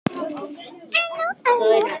We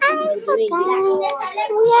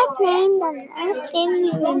are playing the last game.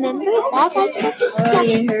 You remember that? I said,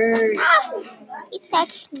 It hurt. it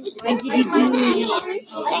touched me. When did you do it?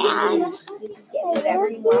 Sad.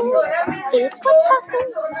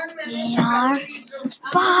 They are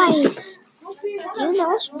spies. You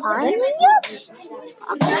know spies?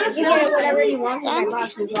 Okay. You can get whatever you want in my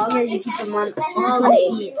box as long as you keep them on all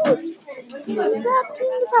day.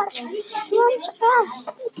 What's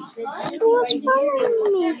fast? Who was following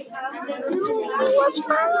me? It's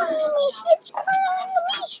following me.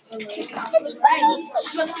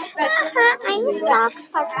 I'm stuck.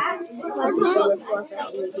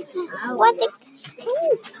 What the?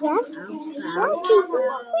 Monkey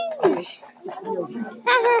fingers.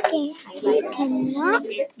 Okay, you cannot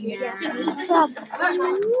block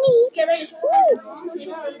me.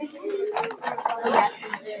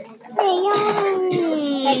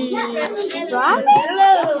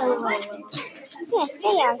 Strawberries? Yes,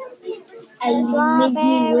 they are. And you make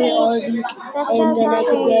me wear all these, and then I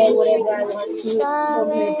can get whatever I want to from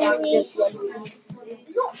your box. Just one.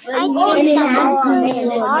 I think the monkey is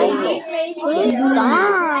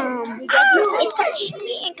it touched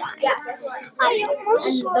me again. I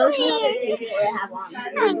almost saw it.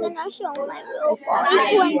 I'm gonna show my real voice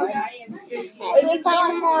once. Every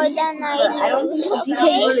time more than I lose. I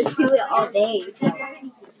want to do it all day.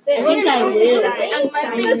 I think I will.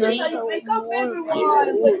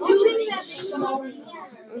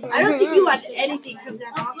 I don't think you want anything from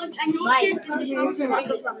that box.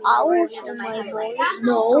 I will show my voice.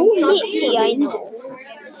 No. Completely, I know.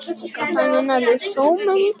 Because I'm gonna lose so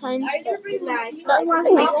many times that it's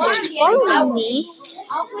following me.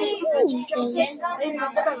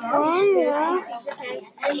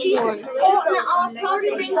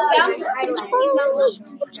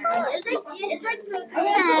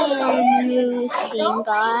 I'm losing,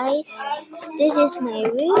 guys. This is my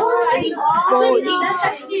real voice.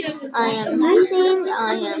 I am losing.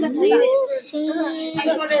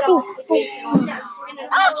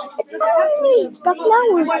 It's following me. The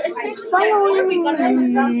flower. It's following me.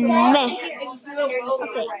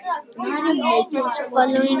 Okay. It's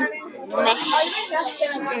following me.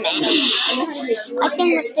 I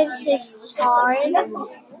think that this is hard,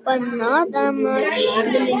 but not that much.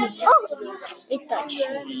 Oh, it touched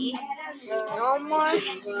me. No more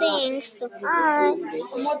things to find.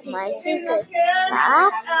 My secret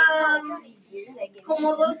sock.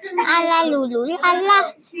 Ala lulu lala,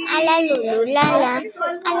 ala lulu lala,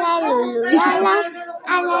 ala lulu lala,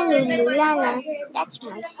 ala lulu lala. That's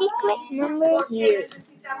my secret number here.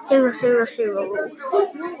 000. Okay.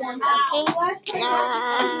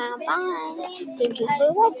 Bye. Thank you for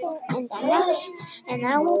watching. And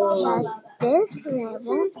I will pass this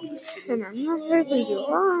level. And I'm not sure who you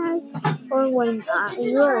are or when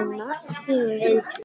you are not here.